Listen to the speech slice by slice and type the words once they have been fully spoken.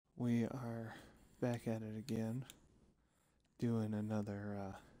We are back at it again, doing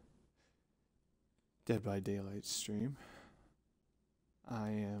another Dead by Daylight stream. I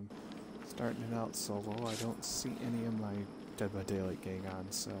am starting it out solo. I don't see any of my Dead by Daylight gang on,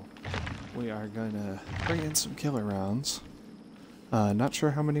 so we are going to bring in some killer rounds. Not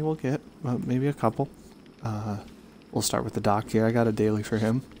sure how many we'll get, but maybe a couple. We'll start with the doc here. I got a daily for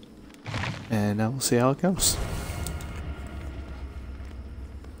him, and we'll see how it goes.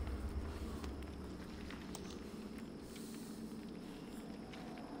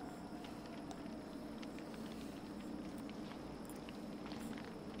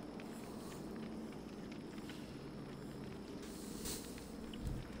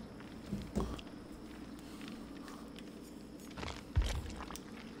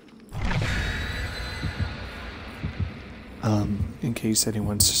 In case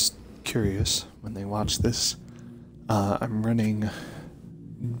anyone's curious when they watch this, I'm running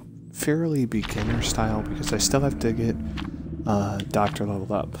fairly beginner style because I still have to get Doctor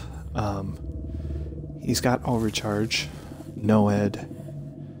leveled up. He's got overcharge, no ed.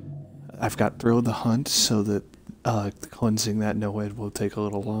 I've got Thrill the Hunt so that cleansing that no ed will take a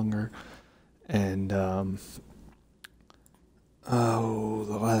little longer. And the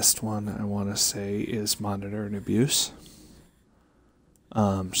last one I want to say is Monitor and Abuse.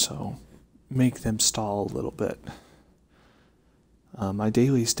 So make them stall a little bit. My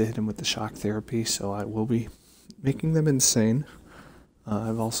dailies to hit him with the shock therapy, so I will be making them insane.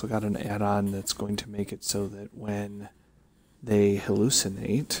 I've also got an add-on that's going to make it so that when they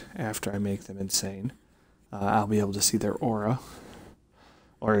hallucinate after I make them insane, I'll be able to see their aura,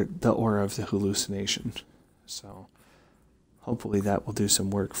 or the aura of the hallucination. So hopefully that will do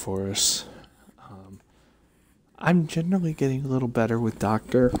some work for us. I'm generally getting a little better with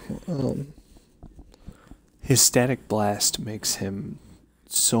Doctor. His static blast makes him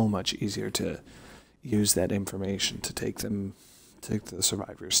so much easier to use that information to take the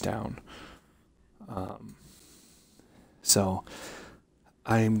survivors down. So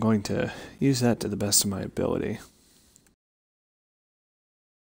I am going to use that to the best of my ability.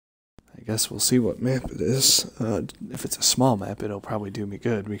 I guess we'll see what map it is. If it's a small map, it'll probably do me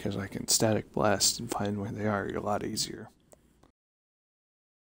good because I can static blast and find where they are a lot easier.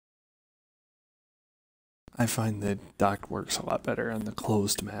 I find that Doc works a lot better on the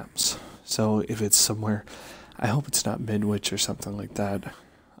closed maps. So if it's somewhere, I hope it's not Midwich or something like that.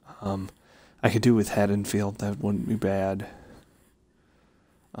 I could do with Haddonfield, that wouldn't be bad.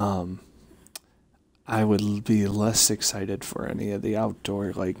 I would be less excited for any of the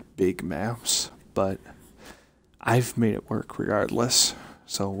outdoor, like, big maps, but I've made it work regardless.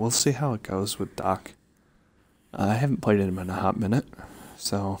 So we'll see how it goes with Doc. I haven't played him in a hot minute,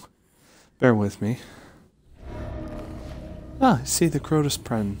 so bear with me. See the Crotus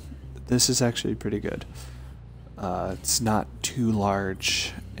Pren. This is actually pretty good. It's not too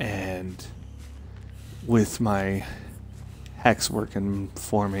large, and with my hex working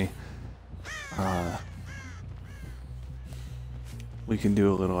for me, we can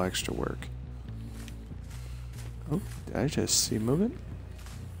do a little extra work. Oh, did I just see movement?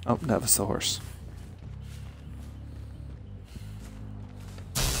 Oh, that was the horse.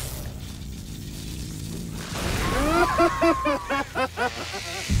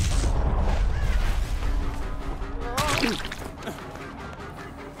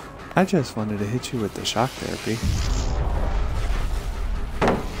 I just wanted to hit you with the shock therapy.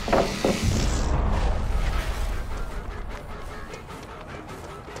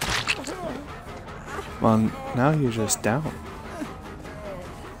 Well, now you're just down.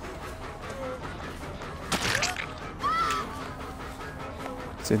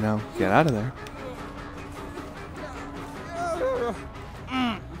 See, now get out of there.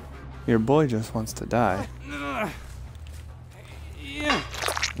 Your boy just wants to die.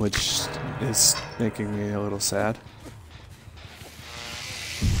 Which is making me a little sad.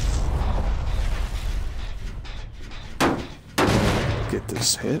 Get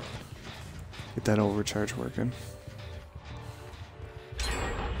this hit. Get that overcharge working.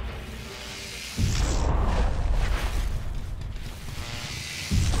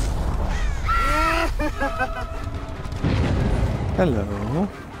 Hello.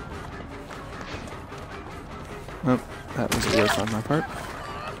 Oh, that was a whiff on my part.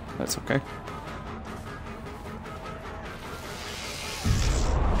 That's okay.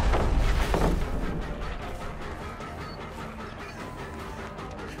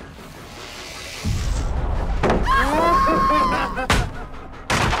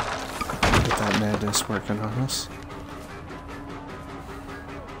 Get that madness working on us.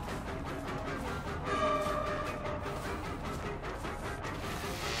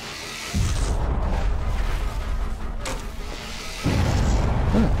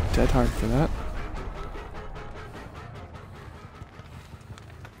 dead hard for that.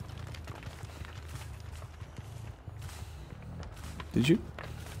 Did you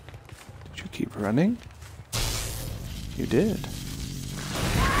keep running? You did.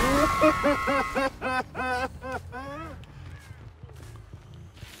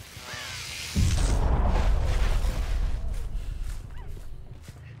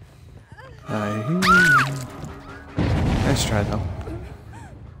 Nice try though.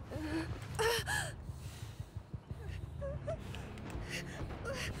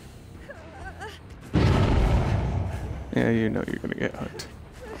 Yeah, you know you're gonna get hooked.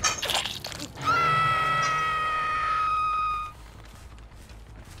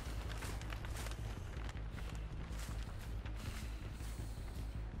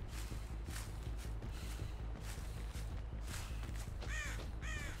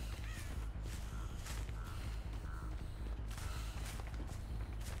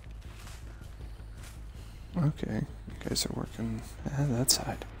 Okay, you guys are working that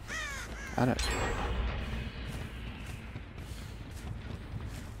side. Got it.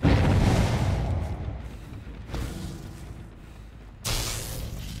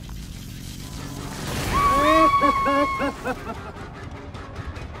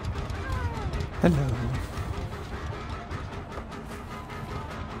 Hello.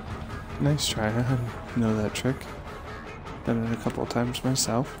 Nice try. I know that trick. Done it a couple of times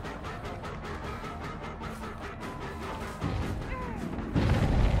myself.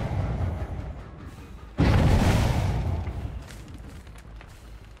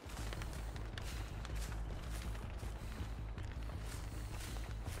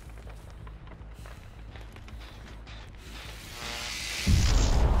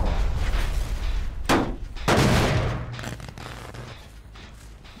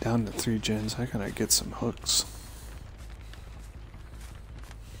 Down to 3 gens, I gotta get some hooks.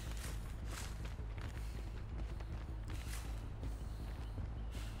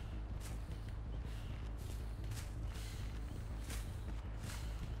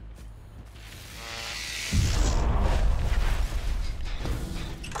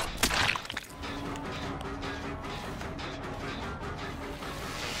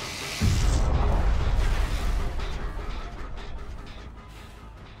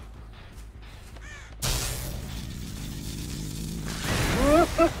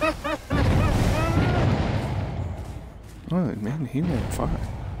 Oh man, he went far.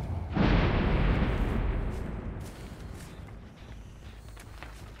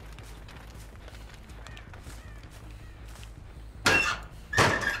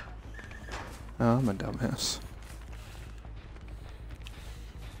 Oh, I'm a dumbass.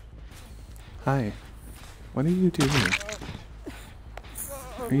 Hi. What are you doing?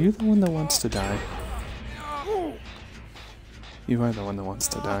 Are you the one that wants to die? You are the one that wants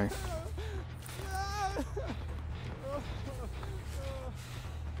to die.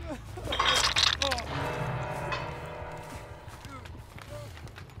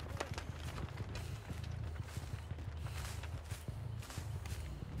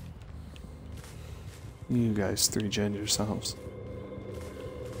 You guys 3-gen yourselves.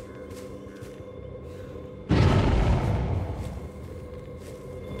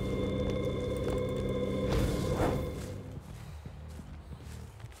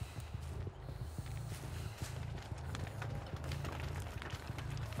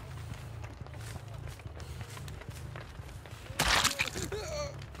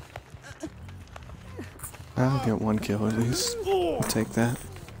 I'll get 1 kill at least. I'll take that.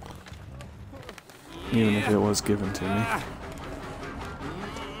 Even if it was given to me.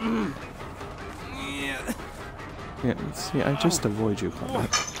 Yeah, see, I just avoid you,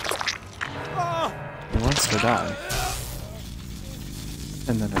 combat. He wants to die.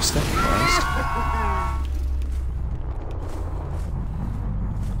 And then I step fast.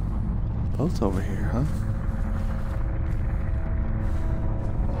 Both over here, huh?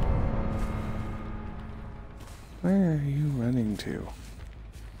 Where are you running to?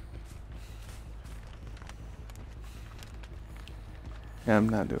 Yeah, I'm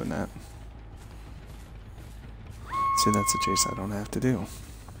not doing that. See, that's a chase I don't have to do.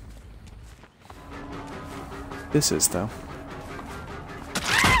 This is, though.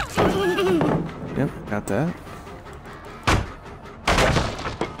 Yep, got that.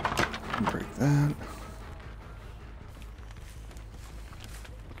 Break that.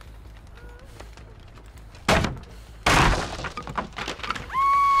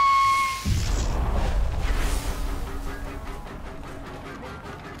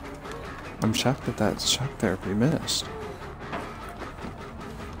 I'm shocked that that shock therapy missed.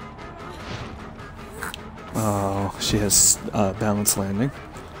 Oh, she has balance landing.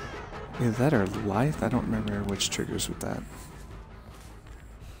 Either that or lithe? I don't remember which triggers with that.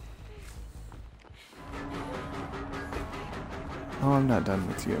 Oh, I'm not done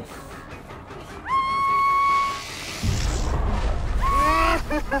with you.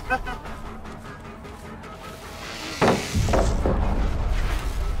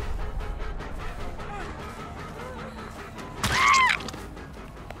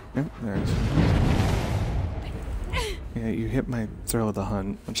 Yep, there it is. Yeah, you hit my thrill of the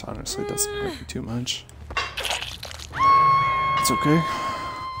hunt, which honestly doesn't hurt me too much. It's okay.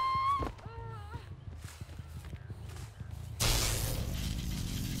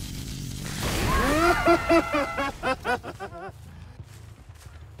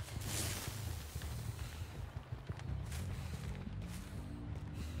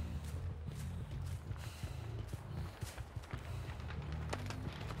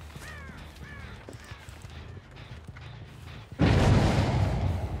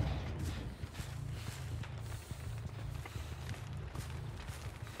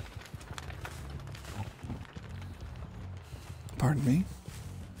 Pardon me?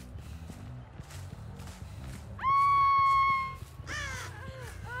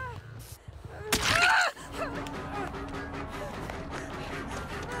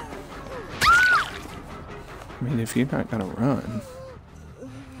 I mean, if you're not gonna run.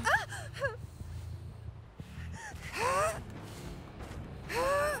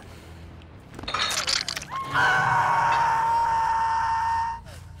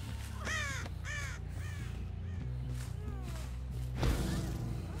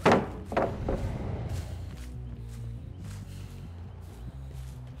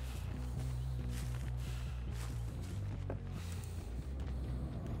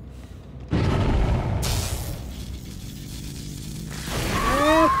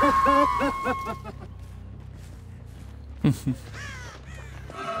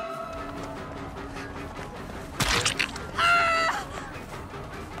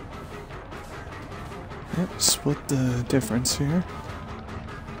 Yep, split the difference here.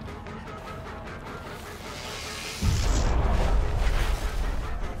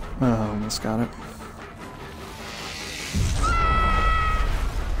 Oh, almost got it.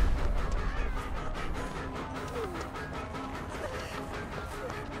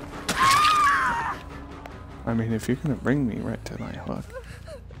 I mean, if you're gonna bring me right to my hook.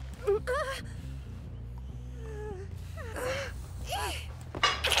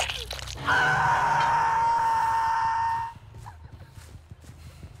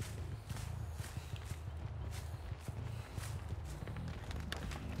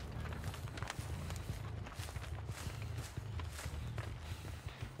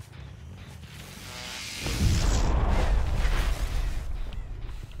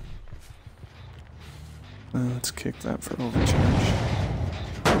 Let's kick that for overcharge.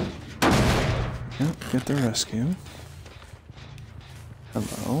 Yep, get the rescue.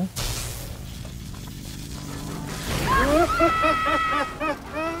 Hello.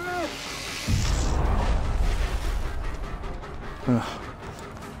 Ugh.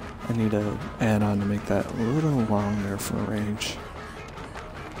 I need an add-on to make that a little longer for range.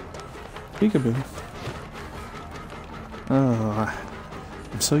 Peekaboo. Oh,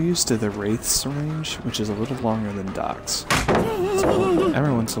 I'm so used to the Wraith's range, which is a little longer than Doc's. So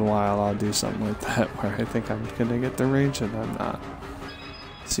every once in a while I'll do something like that where I think I'm gonna get the range and I'm not.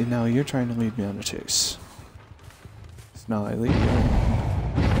 See, now you're trying to lead me on a chase. So now I lead you on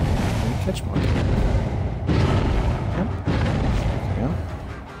a catch mark. Yep. There we go.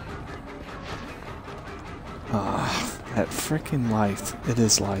 Ah, that freaking lithe. It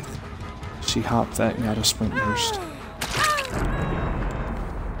is lithe. She hopped that and got a sprint burst.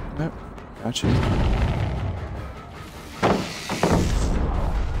 Yep, got you.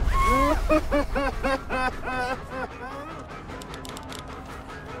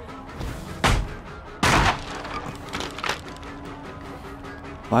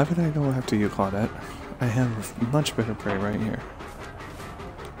 Why would I go after you, Claudette? I have much better prey right here.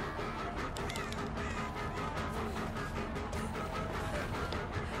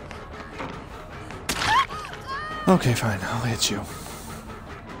 Okay, fine, I'll hit you.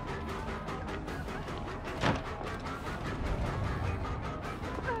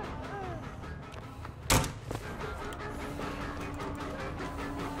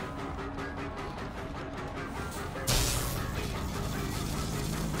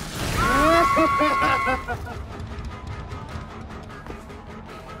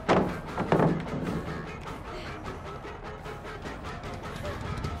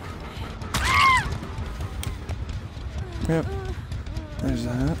 Yep, there's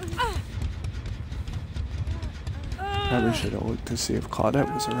that. Probably should have looked to see if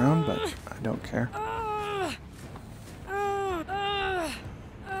Claudette was around, but I don't care.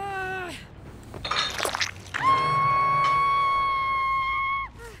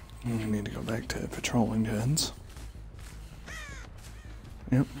 We need to go back to patrolling gens.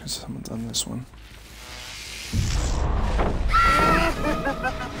 Yep, because someone's on this one.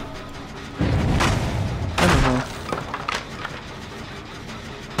 I don't know.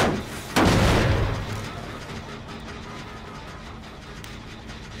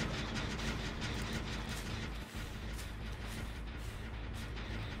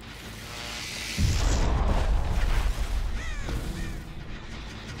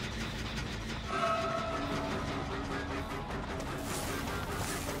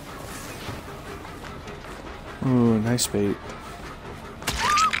 Ooh, nice bait.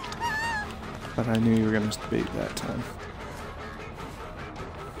 But I knew you were gonna bait that time.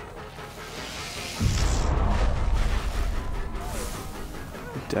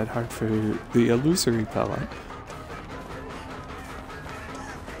 Dead hard for the illusory pellet.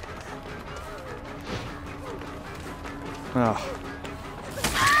 Oh.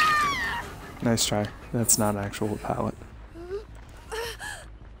 Nice try. That's not actual pallet.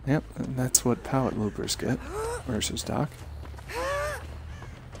 Yep, and that's what pallet loopers get. Versus Doc.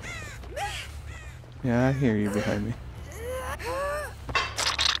 Yeah, I hear you behind me.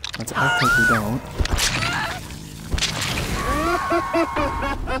 Let's act like we don't.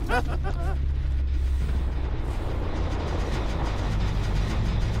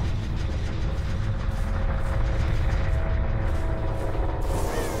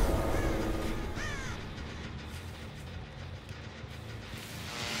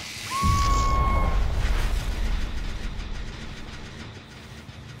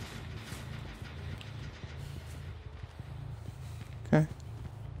 Okay.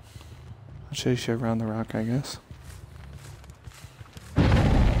 I'll chase you around the rock, I guess.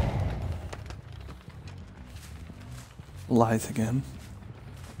 Lithe again.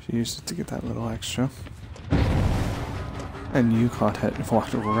 She used it to get that little extra. And you caught it and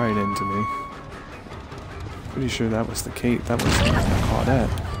walked right into me. Pretty sure that was the Kate. That was the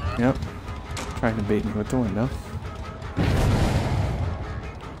Claudette. Yep. Trying to bait me with the window.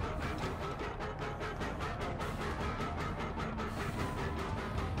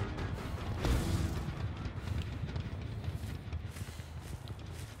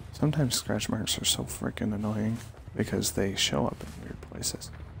 Sometimes scratch marks are so freaking annoying because they show up in weird places.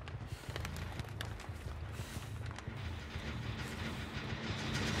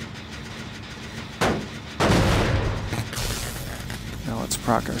 Now let's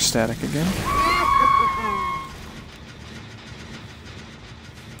proc our static again.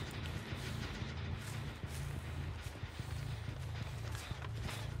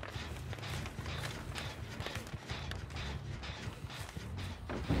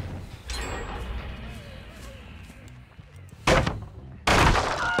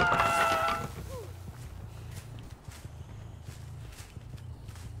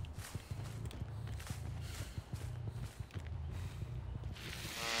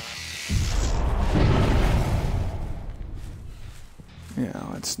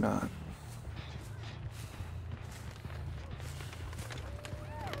 Yeah, it's not.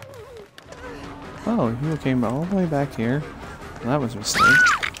 Oh, you came all the way back here. Well, that was a mistake.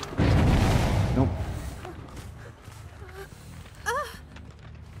 Nope.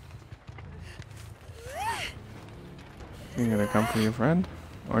 You gonna come for your friend?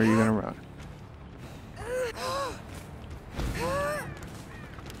 Or are you gonna run?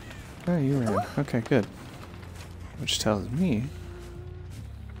 Oh, you ran. Okay, good. Which tells me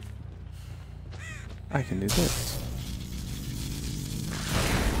I can do this.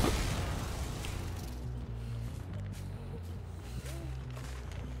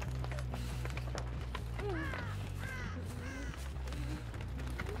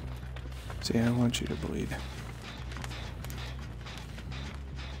 See, I want you to bleed.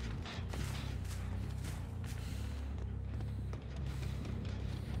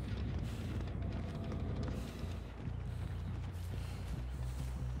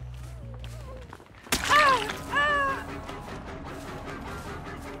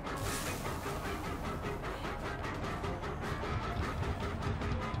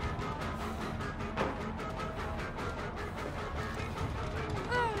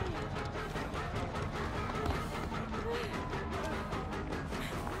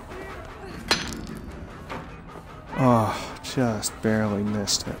 Oh, just barely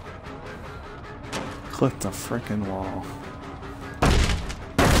missed it. Clipped the frickin' wall.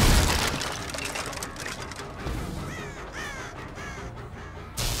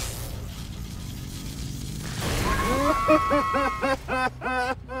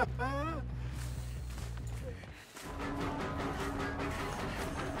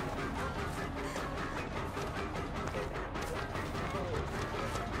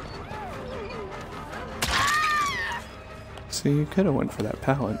 See, you could have went for that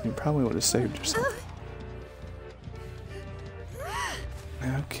pallet. You probably would have saved yourself.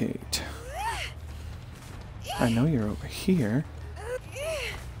 Now, Kate. I know you're over here.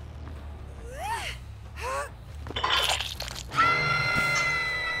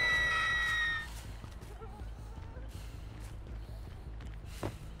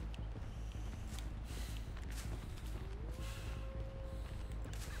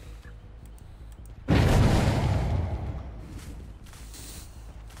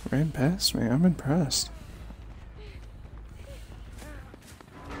 Ran past me. I'm impressed.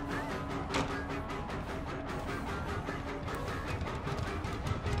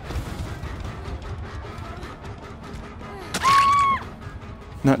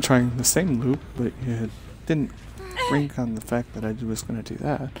 Not trying the same loop, but you didn't blink on the fact that I was going to do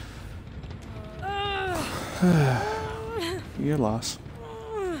that. Your loss.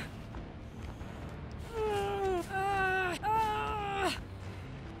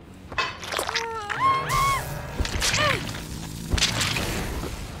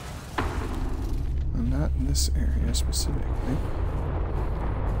 I'm not in this area specifically.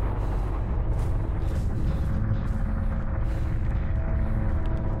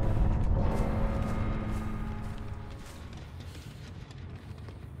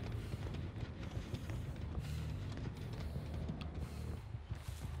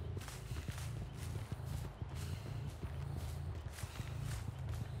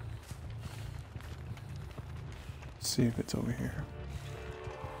 See if it's over here.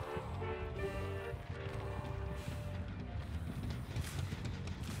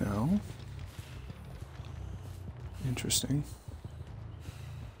 No. Interesting.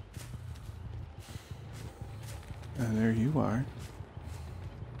 And there you are.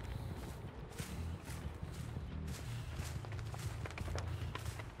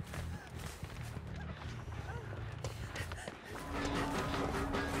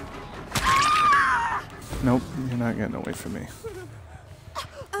 Nope, you're not getting away from me.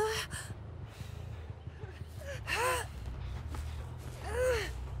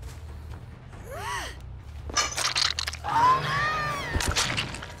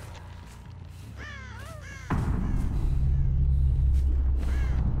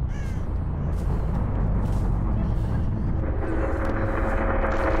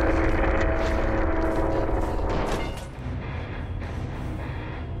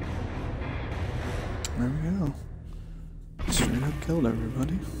 There we go. Straight up killed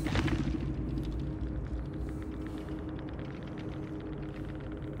everybody.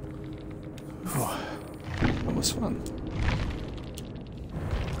 Oh, that was fun.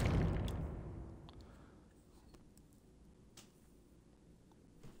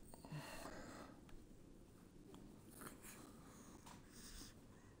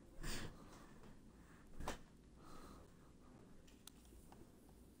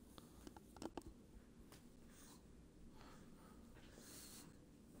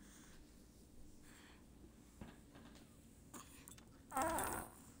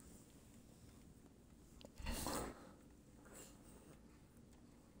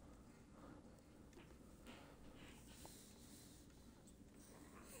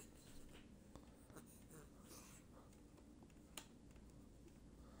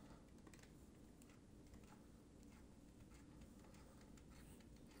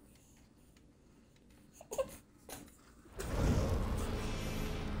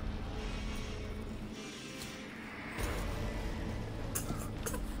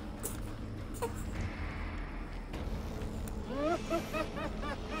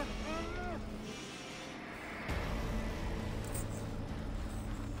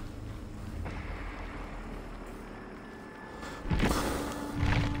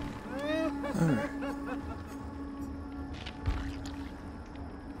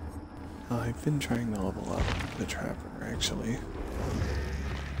 I've been trying to level up the Trapper, actually.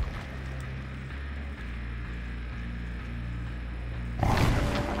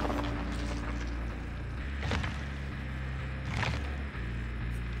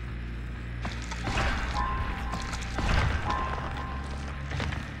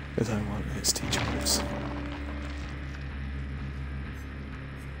 Because I want his teachings.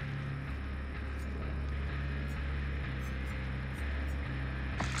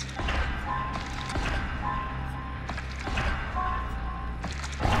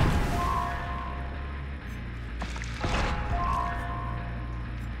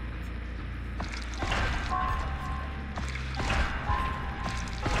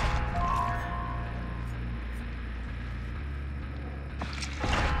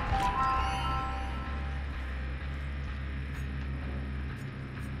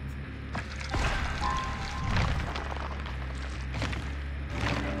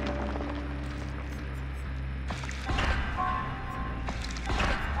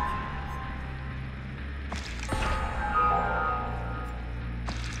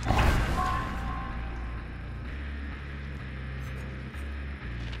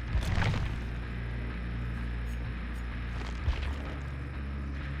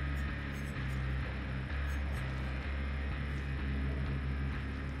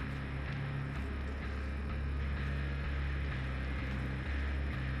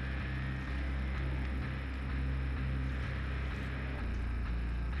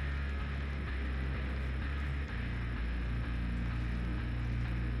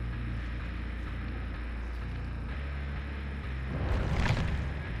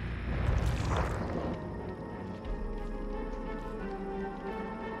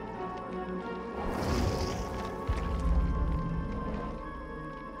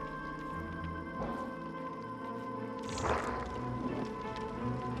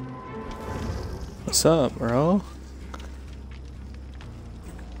 What's up, bro?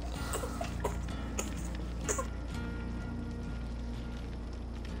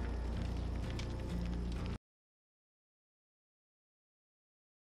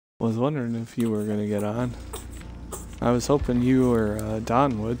 Was wondering if you were gonna get on. I was hoping you or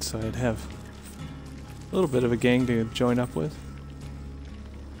Don would, so I'd have a little bit of a gang to join up with.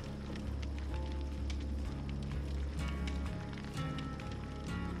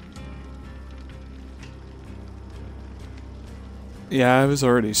 Yeah, I was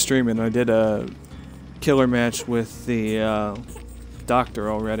already streaming. I did a killer match with the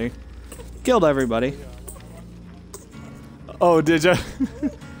doctor already. Killed everybody. Oh, did ya?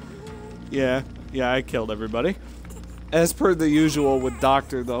 Yeah, I killed everybody. As per the usual with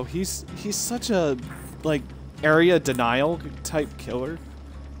Doctor, though, he's such a, like, area denial type killer.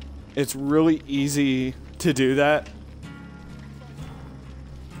 It's really easy to do that.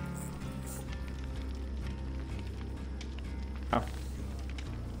 Oh.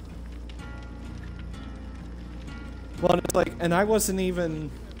 Well, it's like, and I wasn't even...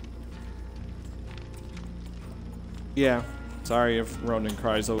 Yeah, sorry if Ronan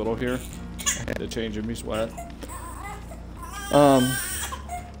cries a little here. I had to change him, he's wet.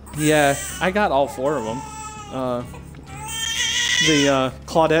 Yeah, I got all 4 of them.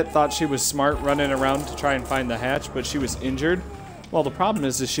 Claudette thought she was smart running around to try and find the hatch, but she was injured. Well, the problem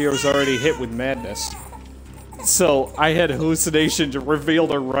is she was already hit with madness. So I had hallucination to reveal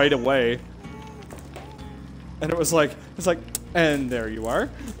her right away. And it was like, and there you are.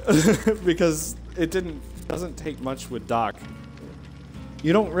 Because it doesn't take much with Doc.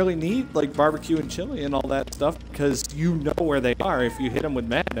 You don't really need, like, barbecue and chili and all that stuff because you know where they are if you hit them with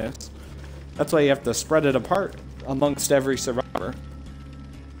madness. That's why you have to spread it apart amongst every survivor.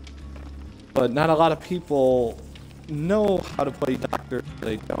 But not a lot of people know how to play Doctor.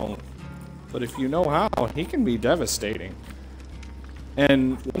 They don't. But if you know how, he can be devastating.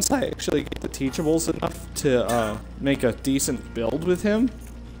 And once I actually get the teachables enough to make a decent build with him,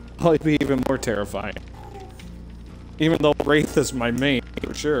 I'll be even more terrifying. Even though Wraith is my main,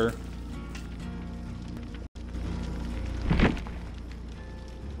 for sure.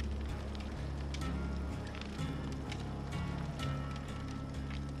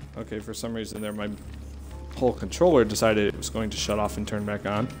 Okay, for some reason there, my whole controller decided it was going to shut off and turn back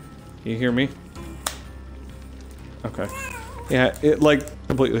on. Can you hear me? Okay. Yeah, it, like,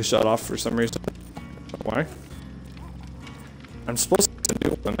 completely shut off for some reason. Why? I'm supposed to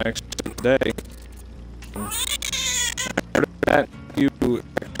do one actually today. That you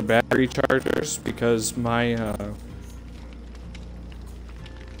extra battery chargers because my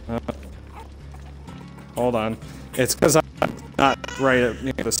hold on, it's because I'm not right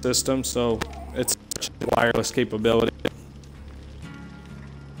near the system, so it's wireless capability.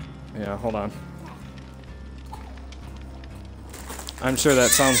 Yeah, hold on. I'm sure that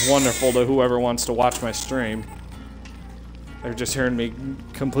sounds wonderful to whoever wants to watch my stream. They're just hearing me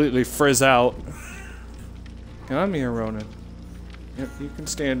completely frizz out. Come here, Ronan. Yep, you can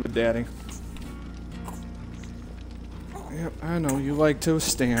stand with Daddy. Yep, I know you like to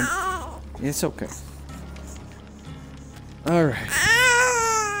stand. It's okay. Alright.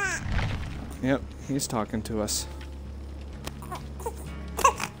 Yep, he's talking to us.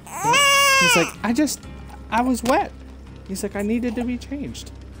 He's like, I was wet. He's like, I needed to be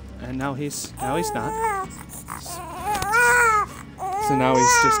changed. And now he's not. So now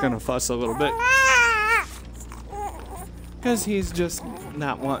he's just gonna fuss a little bit. Because he's just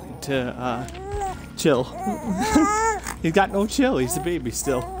not wanting to, chill. He's got no chill, he's a baby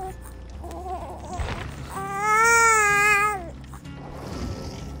still.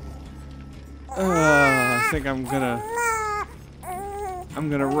 I think I'm gonna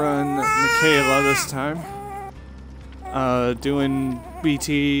run Michaela this time. Doing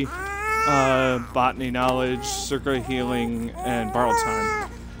BT, botany knowledge, circular healing, and borrowed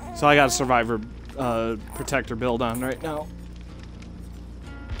time. So I got a survivor protector build on right now.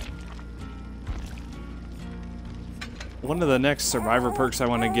 One of the next survivor perks I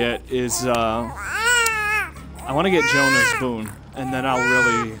want to get is I want to get Jonah's boon, and then I'll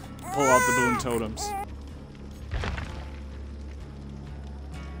really pull out the boon totems.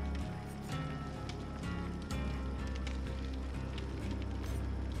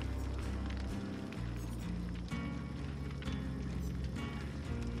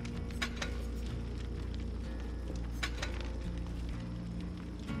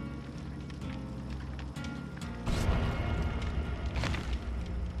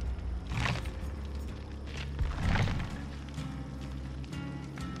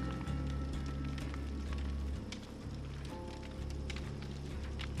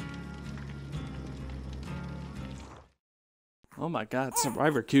 Oh my god,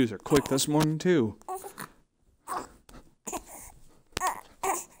 survivor queues are quick this morning too.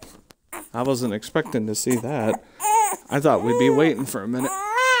 I wasn't expecting to see that. I thought we'd be waiting for a minute.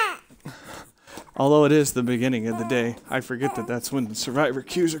 Although it is the beginning of the day, I forget that that's when the survivor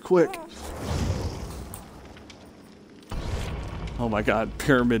queues are quick. Oh my god,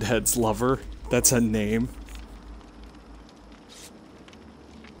 Pyramid Head's lover. That's a name.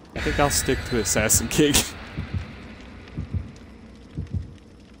 I think I'll stick to Assassin King.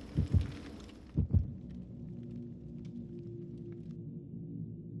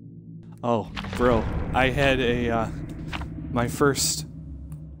 Oh, bro, I had a, my first,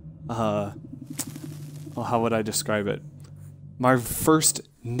 well, how would I describe it? My first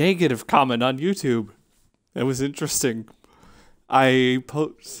negative comment on YouTube. It was interesting.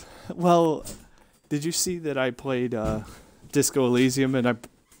 Well, did you see that I played, Disco Elysium and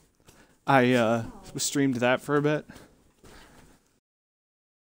I streamed that for a bit?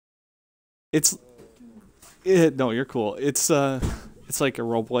 No, you're cool. It's like a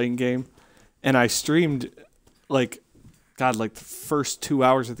role-playing game, and I streamed, like the first 2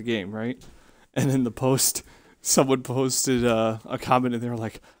 hours of the game, right? And in the post, someone posted a comment, and they were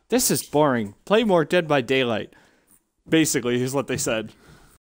like, "This is boring. Play more Dead by Daylight." Basically, is what they said.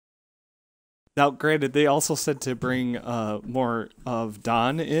 Now, granted, they also said to bring more of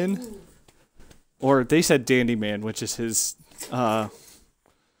Don in, or they said Dandy Man, which is his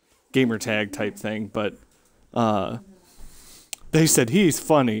gamer tag type thing, but they said he's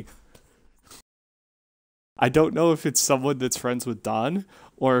funny. I don't know if it's someone that's friends with Don,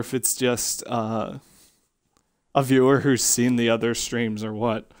 or if it's just a viewer who's seen the other streams or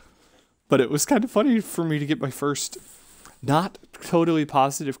what. But it was kind of funny for me to get my first not totally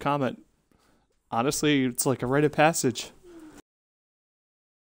positive comment. Honestly, it's like a rite of passage.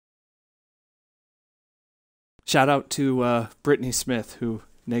 Shout out to Brittany Smith, who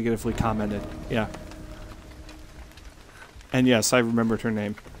negatively commented. Yeah. And yes, I remembered her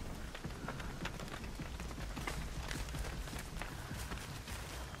name.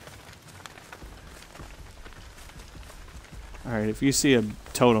 Alright, if you see a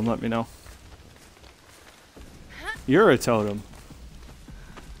totem, let me know. You're a totem.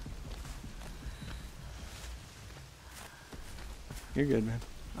 You're good, man.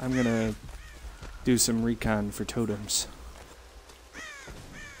 I'm gonna do some recon for totems.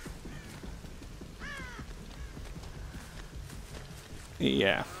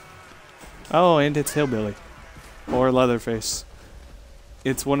 Yeah. Oh, and it's Hillbilly. Or Leatherface.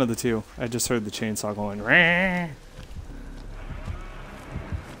 It's one of the two. I just heard the chainsaw going. Rah!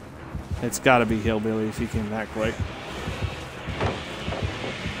 It's gotta be Hillbilly if he came that quick.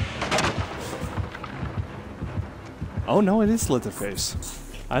 Oh no, it is Leatherface.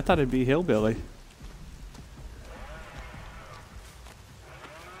 I thought it'd be Hillbilly.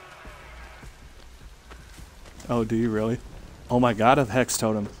 Oh, do you really? Oh my god, a hex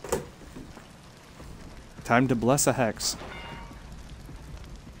totem. Time to bless a hex.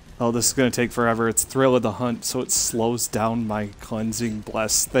 Oh, this is gonna take forever. It's Thrill of the Hunt, so it slows down my cleansing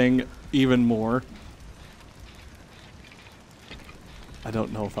bless thing even more. I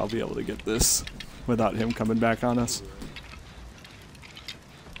don't know if I'll be able to get this without him coming back on us.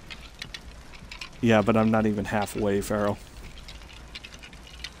 Yeah, but I'm not even halfway, Pharaoh.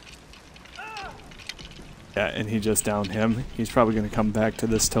 Yeah, and he just downed him. He's probably going to come back to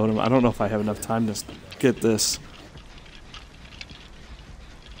this totem. I don't know if I have enough time to get this.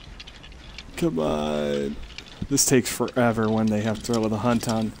 Come on. This takes forever when they have Thrill of the Hunt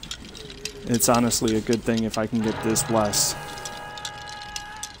on. It's honestly a good thing if I can get this blessed.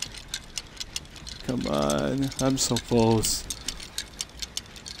 Come on. I'm so close.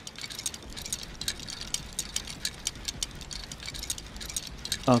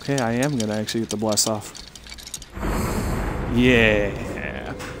 Okay, I am going to actually get the bless off.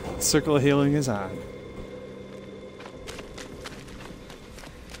 Yeah. Circle of Healing is on.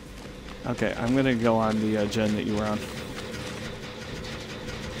 Okay, I'm going to go on the gen that you were on.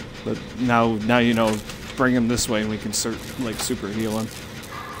 But now you know, bring him this way and we can start, like, super heal him.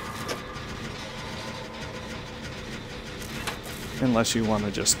 Unless you want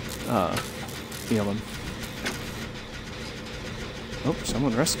to just heal him. Oh,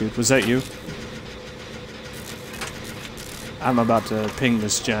 someone rescued. Was that you? I'm about to ping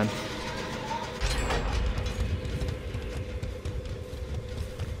this gen.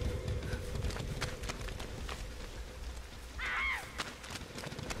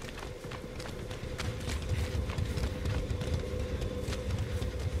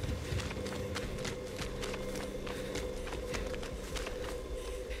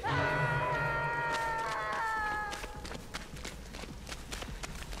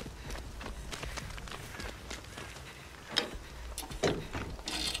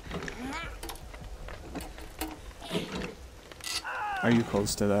 Are you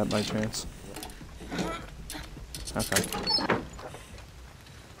close to that by chance? Okay.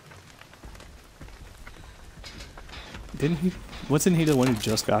 Wasn't he the one who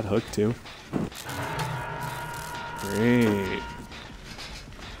just got hooked too? Great.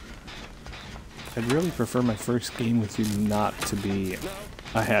 I'd really prefer my first game with you not to be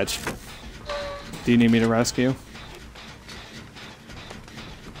a hatch. Do you need me to rescue?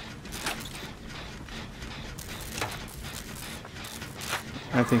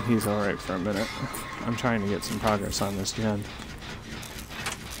 I think he's alright for a minute. I'm trying to get some progress on this gen.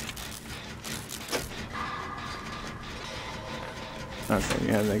 Okay,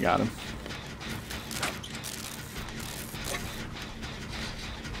 yeah, they got him.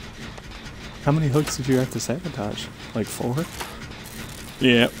 How many hooks did you have to sabotage? Like 4?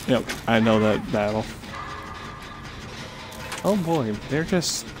 Yep, I know that battle. Oh boy, they're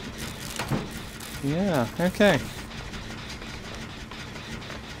just... Yeah, okay.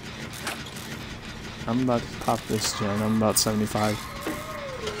 I'm about to pop this gen. I'm about 75.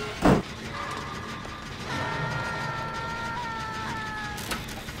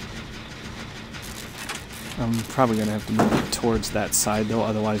 I'm probably going to have to move it towards that side though,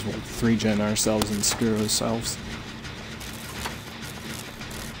 otherwise we'll 3-gen ourselves and screw ourselves.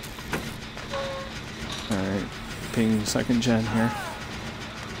 Alright, ping 2nd gen here.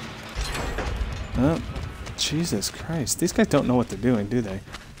 Oh, Jesus Christ. These guys don't know what they're doing, do they?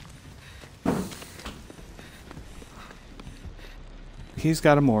 He's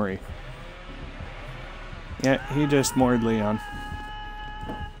got a Mori. Yeah, he just moored Leon.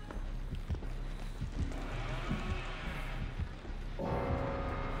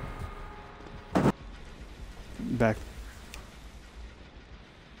 Back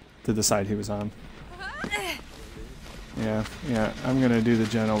to the side he was on. Yeah, I'm gonna do the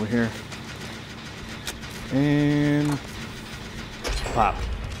gen over here. And pop.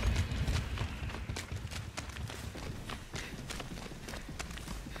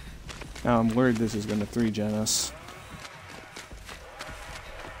 Now I'm worried this is gonna 3-gen us.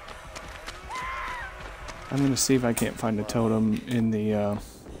 I'm gonna see if I can't find a totem in the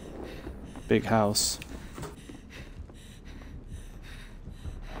big house.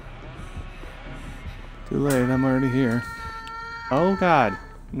 Too late, I'm already here. Oh god,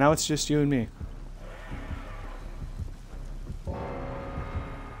 now it's just you and me.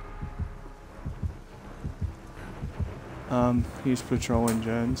 He's patrolling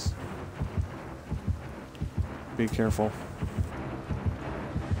gens. Be careful.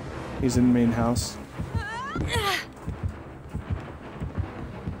 He's in the main house.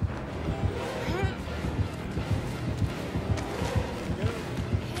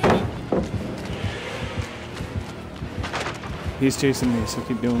 He's chasing me, so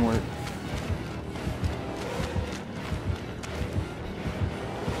keep doing work.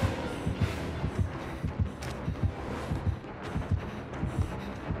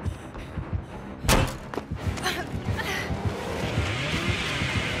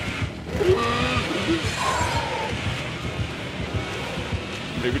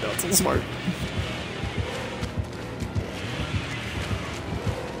 Maybe not so smart.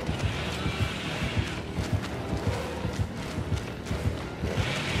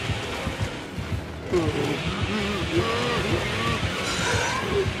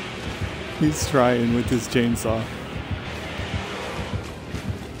 He's trying with his chainsaw.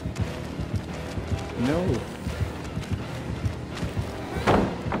 No.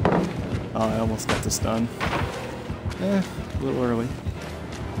 Oh, I almost got the stun. A little early.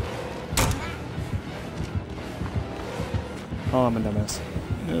 Oh, I'm a dumbass.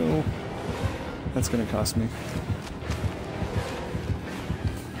 No. That's gonna cost me.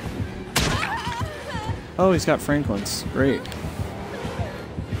 Oh, he's got Franklin's. Great.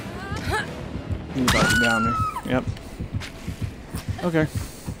 He's about to down me. Yep. Okay.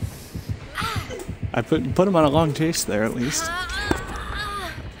 I put him on a long chase there at least.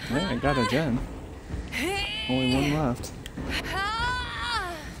 Yeah, I got a gen. Only one left.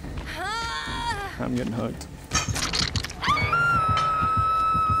 I'm getting hooked.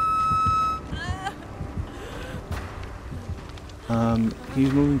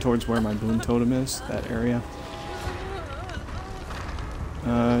 He's moving towards where my boon totem is, that area.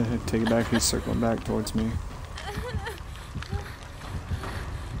 Take it back, he's circling back towards me.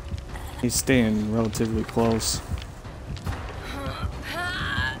 He's staying relatively close.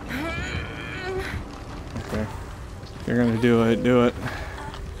 Okay. If you're gonna do it, do it.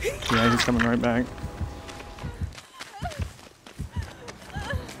 Yeah, he's coming right back.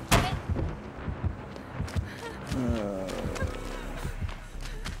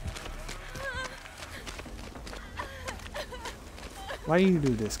 Why do you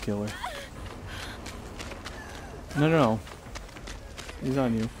do this, killer? No, no, no. He's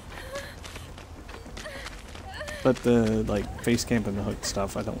on you. But the, like, face camp and the hook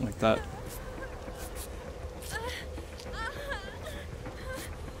stuff, I don't like that.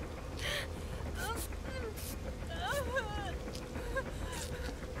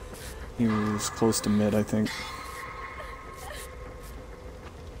 He was close to mid, I think.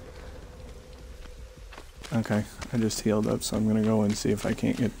 Okay, I just healed up, so I'm gonna go and see if I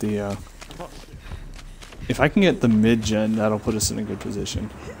can't get the, if I can get the mid-gen, that'll put us in a good position.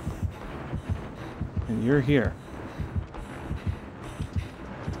 And you're here.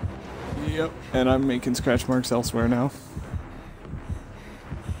 Yep, and I'm making scratch marks elsewhere now.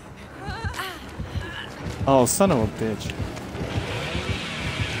 Oh, son of a bitch.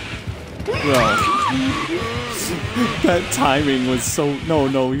 Bro. That timing was so... No,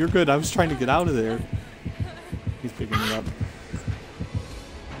 no, you're good. I was trying to get out of there. He's picking me up.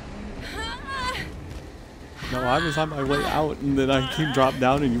 No, I was on my way out, and then I came dropped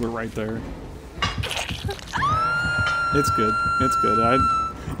down, and you were right there. It's good. It's good.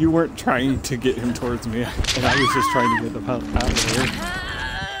 You weren't trying to get him towards me, and I was just trying to get him out of here.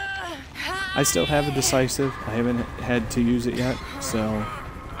 I still have a decisive. I haven't had to use it yet, so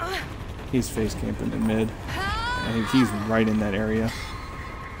he's face camping in mid. And he's right in that area.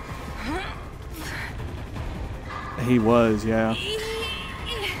 He was, yeah.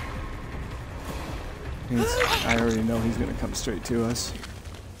 I already know he's gonna come straight to us.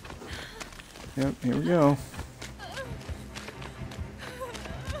 Yep, here we go.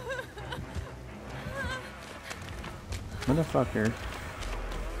 Motherfucker.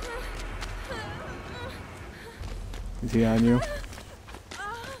 Is he on you?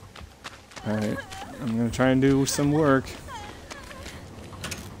 Alright, I'm gonna try and do some work.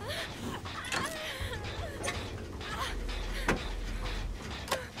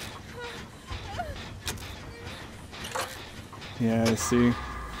 Yeah, I see.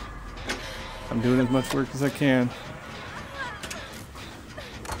 I'm doing as much work as I can.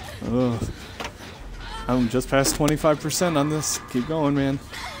 Ugh. I'm just past 25% on this. Keep going, man.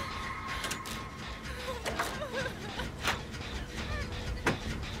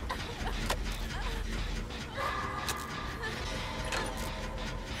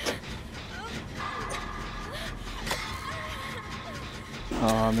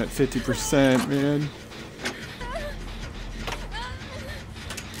 Oh, I'm at 50%, man.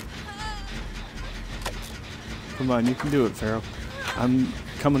 Come on, you can do it, Pharaoh. I'm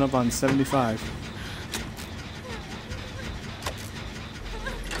coming up on 75.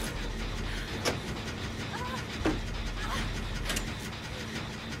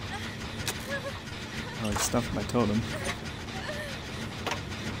 Oh, he stuffed my totem.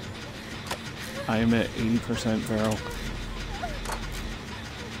 I am at 80%, Pharaoh.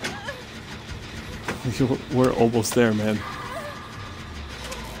 We're almost there, man.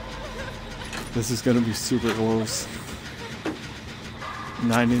 This is gonna be super close.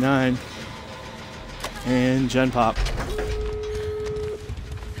 99. And gen pop.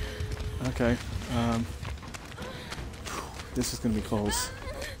 Okay. This is gonna be close.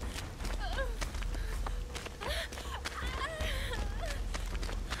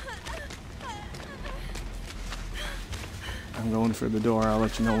 I'm going for the door. I'll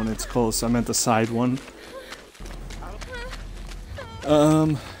let you know when it's close. I'm at the side one.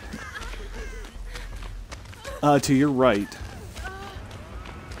 To your right.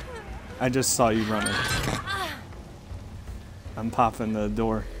 I just saw you running. I'm popping the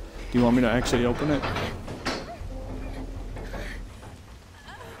door. Do you want me to actually open it?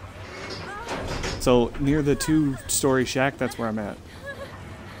 So, near the two-story shack, that's where I'm at.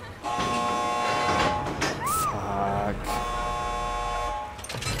 Fuck.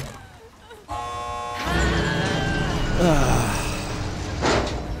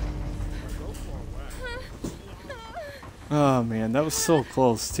 Oh man, that was so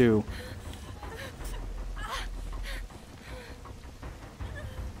close too.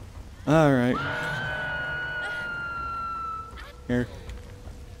 Alright. Here.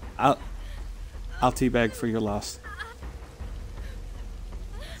 I'll teabag for your loss.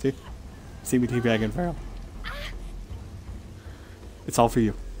 See? See me teabagging, Pharaoh. It's all for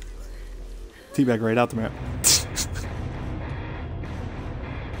you. Teabag right out the map.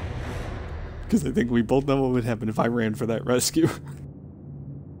 Because I think we both know what would happen if I ran for that rescue.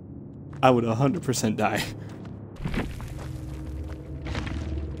 I would 100% die.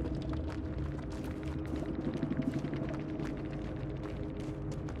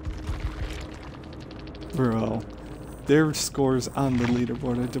 Bro, their scores on the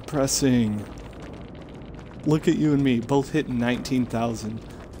leaderboard are depressing. Look at you and me, both hitting 19,000.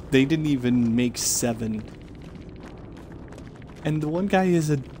 They didn't even make 7. And the one guy is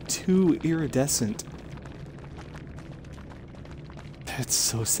a 2 iridescent. That's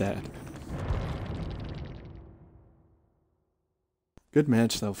so sad. Good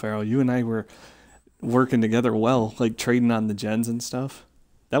match though, Pharaoh. You and I were working together well, like trading on the gens and stuff.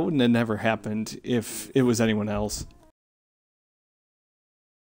 That wouldn't have never happened if it was anyone else.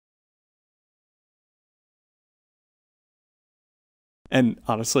 And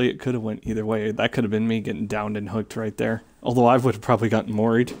honestly, it could have went either way. That could have been me getting downed and hooked right there. Although I would have probably gotten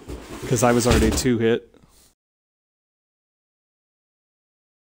worried because I was already 2 hit.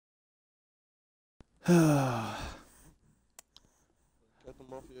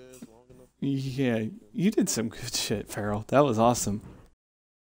 Yeah, you did some good shit, Farrell. That was awesome.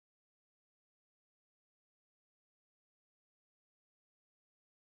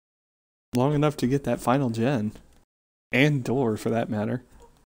 Long enough to get that final gen. And door, for that matter.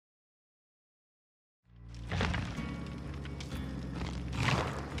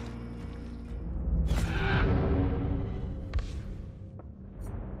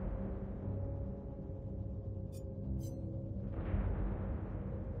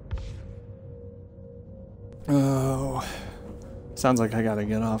 Oh, sounds like I gotta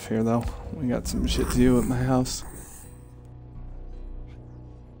get off here though. We got some shit to do at my house.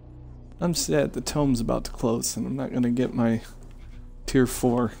 I'm sad the tome's about to close and I'm not gonna get my tier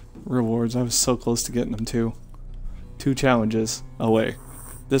 4 rewards. I was so close to getting them too. 2 challenges away.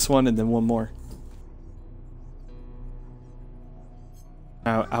 This one and then one more.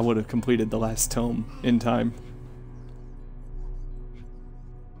 I would have completed the last tome in time.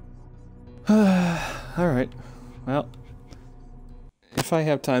 Alright. Well, if I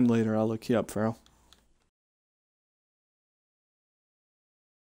have time later, I'll look you up, Pharaoh.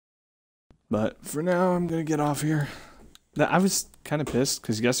 But for now, I'm gonna get off here. I was kind of pissed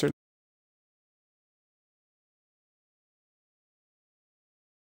because yesterday